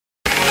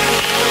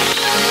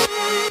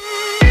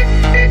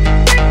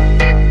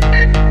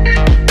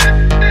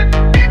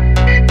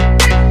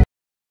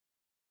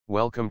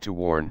Welcome to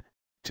Warn.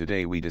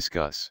 Today we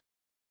discuss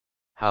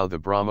how the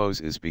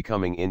BrahMos is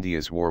becoming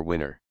India's war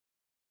winner.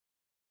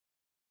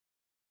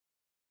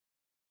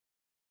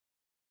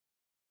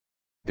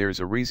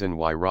 There's a reason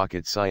why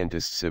rocket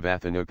scientist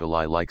Sivathanu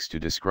Pillai likes to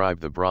describe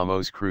the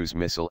BrahMos cruise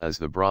missile as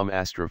the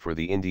Brahmastra for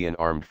the Indian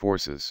Armed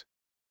Forces.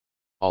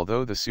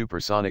 Although the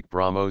supersonic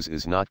BrahMos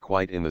is not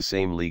quite in the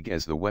same league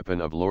as the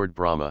weapon of Lord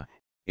Brahma,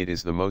 it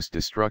is the most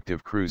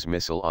destructive cruise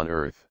missile on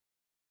Earth.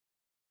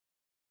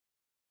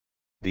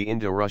 The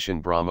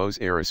Indo-Russian BrahMos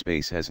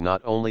Aerospace has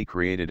not only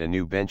created a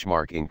new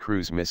benchmark in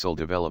cruise missile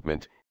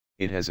development,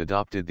 it has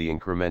adopted the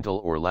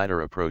incremental or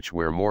ladder approach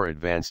where more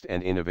advanced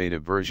and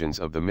innovative versions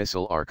of the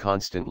missile are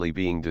constantly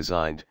being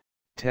designed,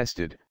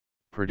 tested,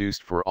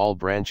 produced for all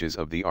branches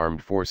of the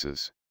armed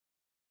forces.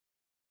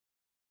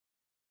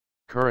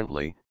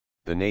 Currently,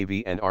 the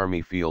Navy and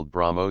Army field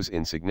BrahMos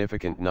in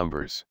significant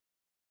numbers.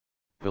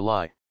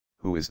 Pillai,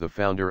 who is the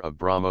founder of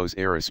BrahMos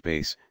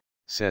Aerospace,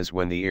 says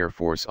when the Air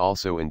Force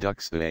also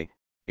inducts the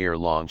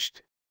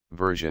air-launched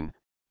version,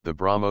 the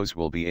BrahMos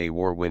will be a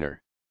war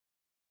winner.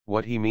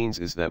 What he means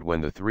is that when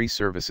the three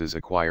services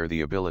acquire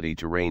the ability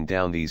to rain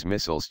down these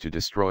missiles to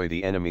destroy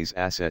the enemy's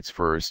assets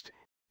first,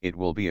 it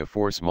will be a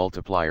force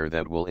multiplier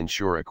that will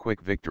ensure a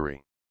quick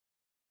victory.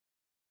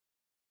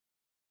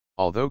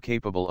 Although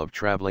capable of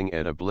traveling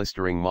at a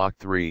blistering Mach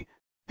 3,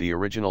 the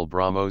original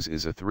BrahMos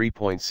is a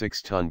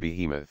 3.6-ton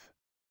behemoth.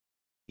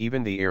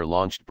 Even the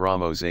air-launched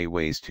BrahMos A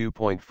weighs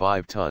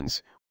 2.5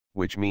 tons,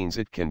 which means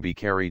it can be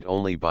carried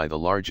only by the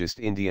largest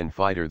Indian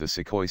fighter, the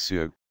Sukhoi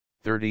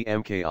Su-30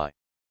 MKI.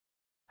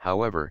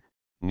 However,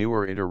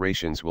 newer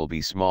iterations will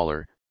be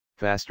smaller,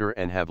 faster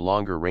and have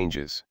longer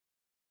ranges.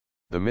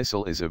 The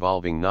missile is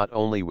evolving not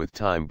only with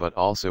time but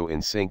also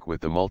in sync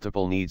with the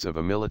multiple needs of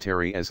a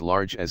military as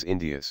large as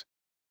India's.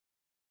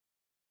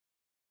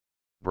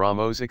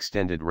 BrahMos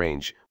extended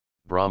range.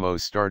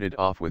 BrahMos started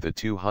off with a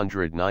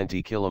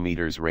 290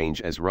 km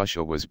range as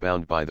Russia was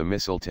bound by the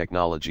Missile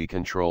Technology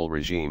Control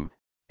Regime,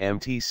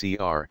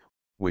 MTCR,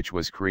 which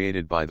was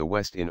created by the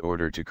West in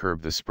order to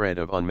curb the spread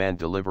of unmanned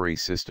delivery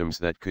systems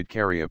that could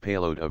carry a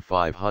payload of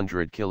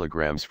 500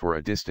 kilograms for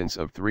a distance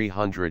of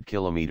 300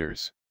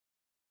 kilometers.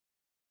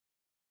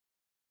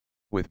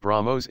 With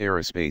BrahMos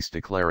Aerospace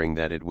declaring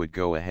that it would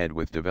go ahead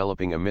with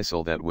developing a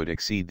missile that would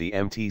exceed the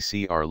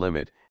MTCR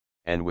limit,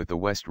 and with the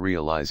West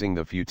realizing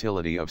the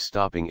futility of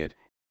stopping it,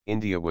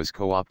 India was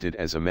co-opted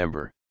as a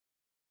member.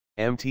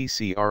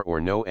 MTCR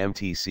or no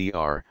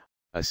MTCR,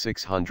 a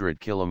 600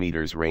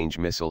 km range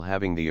missile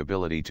having the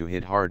ability to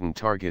hit hardened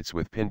targets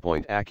with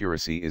pinpoint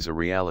accuracy is a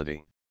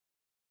reality.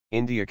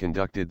 India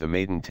conducted the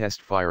maiden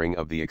test firing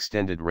of the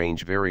extended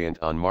range variant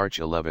on March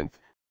 11,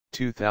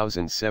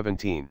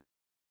 2017.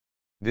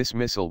 This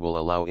missile will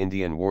allow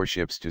Indian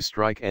warships to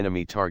strike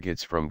enemy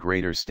targets from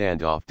greater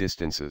standoff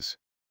distances.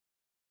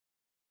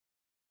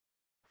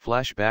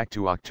 Flashback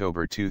to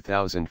October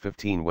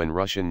 2015 when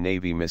Russian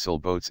Navy missile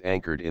boats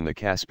anchored in the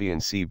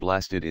Caspian Sea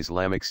blasted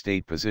Islamic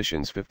State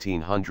positions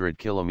 1,500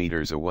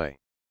 kilometers away.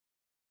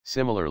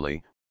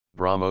 Similarly,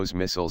 BrahMos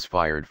missiles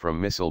fired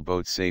from missile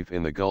boats safe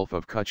in the Gulf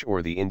of Kutch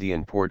or the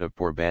Indian port of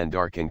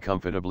Porbandar can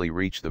comfortably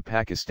reach the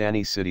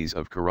Pakistani cities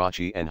of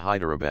Karachi and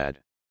Hyderabad.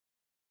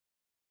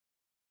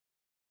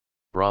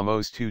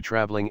 BrahMos 2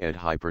 traveling at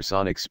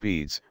hypersonic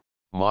speeds,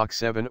 Mach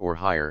 7 or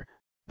higher,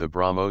 the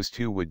BrahMos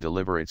 2 would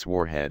deliver its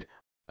warhead,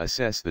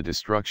 assess the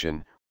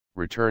destruction,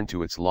 return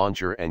to its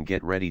launcher and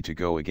get ready to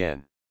go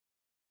again.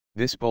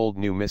 This bold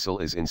new missile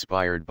is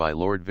inspired by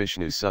Lord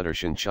Vishnu's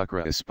Sudarshan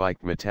Chakra, a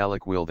spiked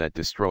metallic wheel that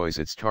destroys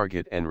its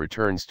target and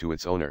returns to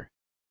its owner.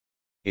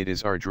 It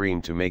is our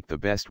dream to make the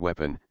best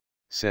weapon,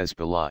 says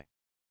Pillai.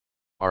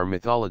 Our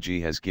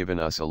mythology has given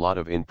us a lot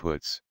of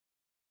inputs.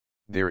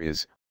 There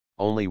is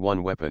only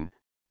one weapon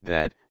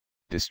that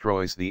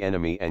destroys the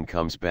enemy and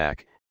comes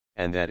back,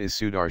 and that is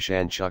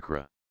Sudarshan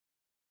Chakra.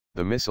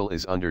 The missile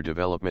is under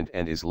development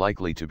and is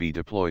likely to be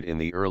deployed in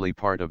the early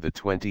part of the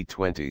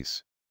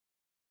 2020s.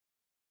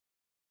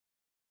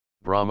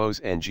 BrahMos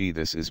NG.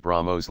 This is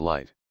BrahMos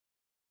Light.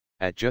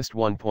 At just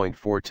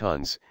 1.4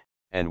 tons,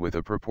 and with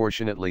a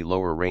proportionately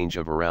lower range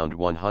of around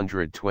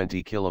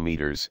 120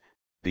 kilometers,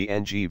 the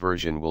NG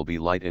version will be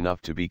light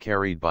enough to be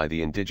carried by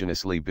the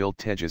indigenously built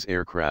Tejas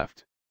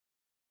aircraft.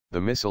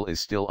 The missile is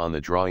still on the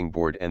drawing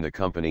board and the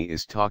company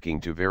is talking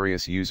to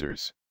various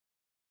users.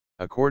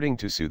 According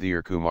to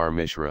Sudhir Kumar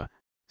Mishra,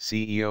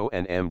 CEO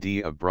and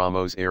MD of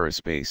BrahMos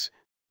Aerospace,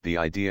 the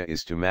idea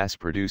is to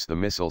mass-produce the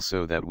missile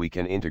so that we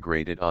can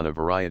integrate it on a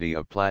variety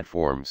of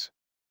platforms.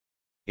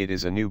 It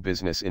is a new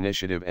business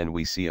initiative and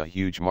we see a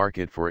huge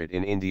market for it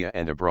in India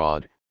and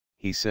abroad,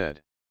 he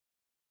said.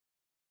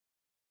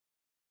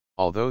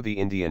 Although the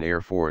Indian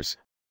Air Force,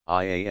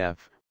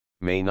 IAF,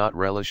 may not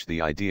relish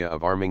the idea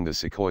of arming the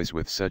Sukhois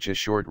with such a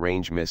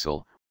short-range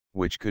missile,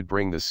 which could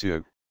bring the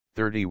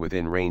Su-30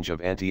 within range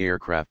of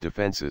anti-aircraft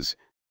defenses,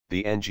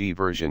 the NG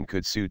version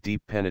could suit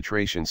deep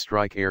penetration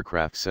strike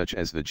aircraft such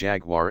as the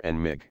Jaguar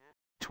and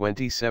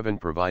MiG-27,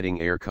 providing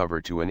air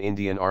cover to an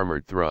Indian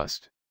armored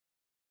thrust.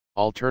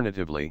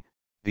 Alternatively,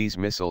 these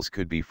missiles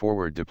could be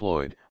forward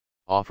deployed,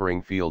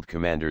 offering field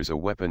commanders a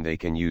weapon they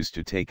can use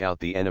to take out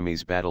the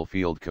enemy's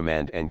battlefield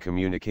command and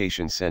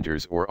communication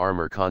centers or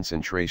armor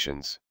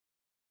concentrations.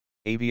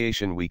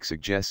 Aviation Week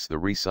suggests the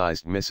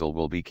resized missile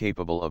will be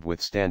capable of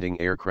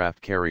withstanding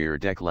aircraft carrier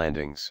deck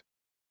landings.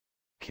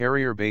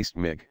 Carrier-based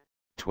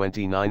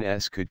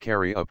MiG-29s could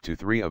carry up to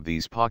 3 of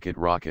these pocket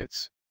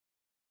rockets.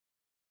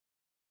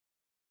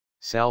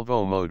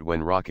 Salvo mode: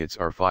 when rockets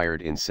are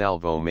fired in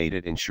salvo mode,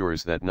 it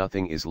ensures that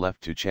nothing is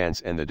left to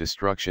chance and the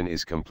destruction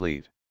is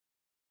complete.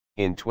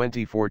 In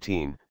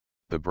 2014,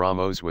 the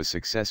BrahMos was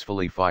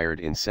successfully fired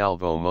in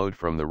salvo mode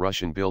from the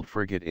Russian-built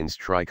frigate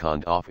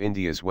Indo-Russian off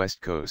India's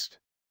west coast.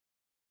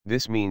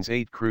 This means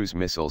 8 cruise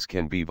missiles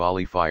can be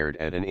volley-fired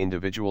at an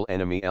individual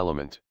enemy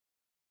element.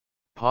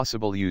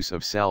 Possible use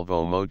of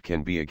salvo mode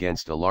can be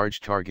against a large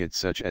target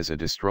such as a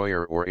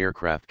destroyer or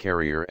aircraft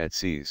carrier at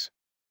seas.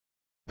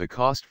 The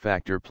cost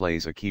factor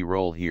plays a key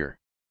role here.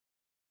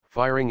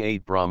 Firing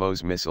 8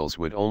 BrahMos missiles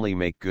would only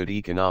make good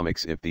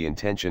economics if the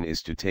intention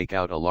is to take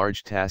out a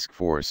large task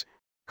force,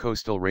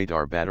 coastal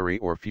radar battery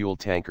or fuel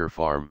tanker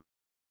farm.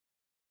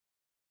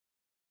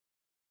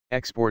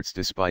 Exports: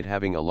 despite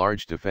having a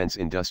large defense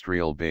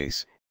industrial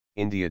base,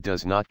 India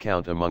does not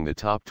count among the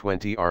top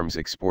 20 arms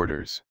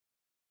exporters.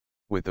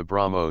 With the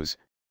BrahMos,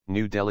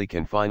 New Delhi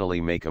can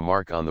finally make a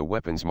mark on the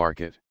weapons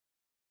market.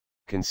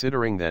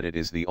 Considering that it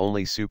is the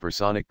only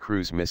supersonic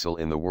cruise missile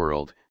in the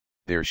world,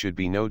 there should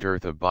be no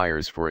dearth of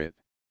buyers for it.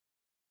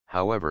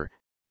 However,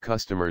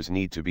 customers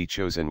need to be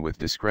chosen with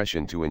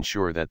discretion to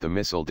ensure that the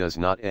missile does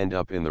not end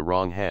up in the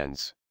wrong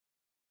hands.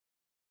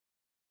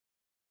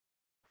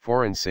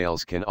 Foreign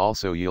sales can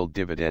also yield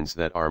dividends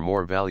that are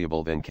more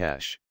valuable than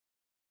cash.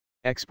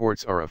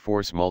 Exports are a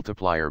force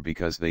multiplier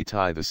because they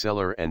tie the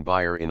seller and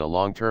buyer in a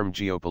long-term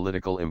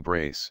geopolitical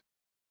embrace.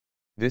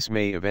 This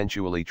may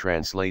eventually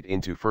translate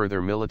into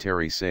further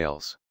military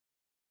sales.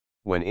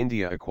 When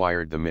India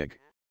acquired the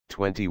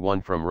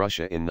MiG-21 from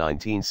Russia in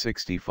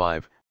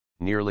 1965,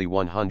 nearly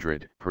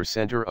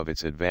 100% of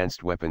its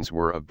advanced weapons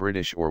were of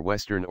British or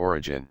Western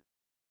origin.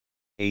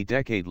 A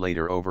decade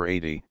later, over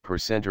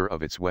 80%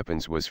 of its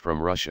weapons was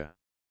from Russia.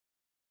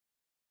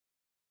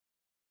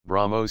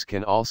 BrahMos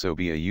can also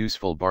be a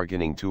useful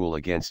bargaining tool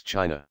against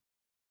China.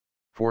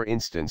 For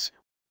instance,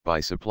 by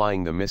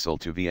supplying the missile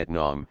to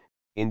Vietnam,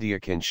 India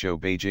can show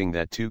Beijing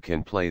that too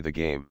can play the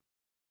game.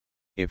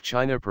 If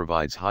China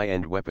provides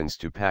high-end weapons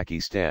to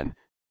Pakistan,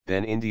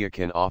 then India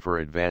can offer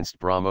advanced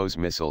BrahMos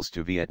missiles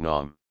to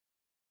Vietnam.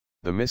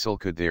 The missile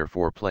could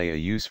therefore play a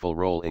useful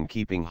role in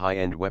keeping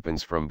high-end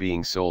weapons from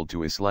being sold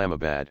to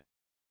Islamabad.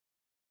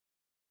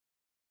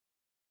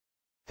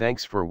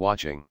 Thanks for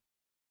watching.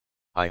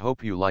 I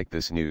hope you like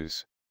this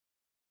news.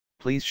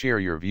 Please share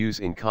your views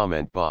in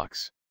comment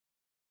box.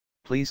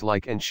 Please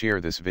like and share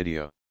this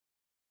video.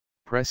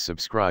 Press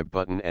subscribe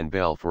button and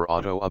bell for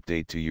auto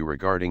update to you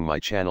regarding my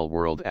channel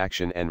World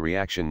Action and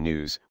Reaction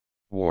News.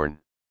 Warn.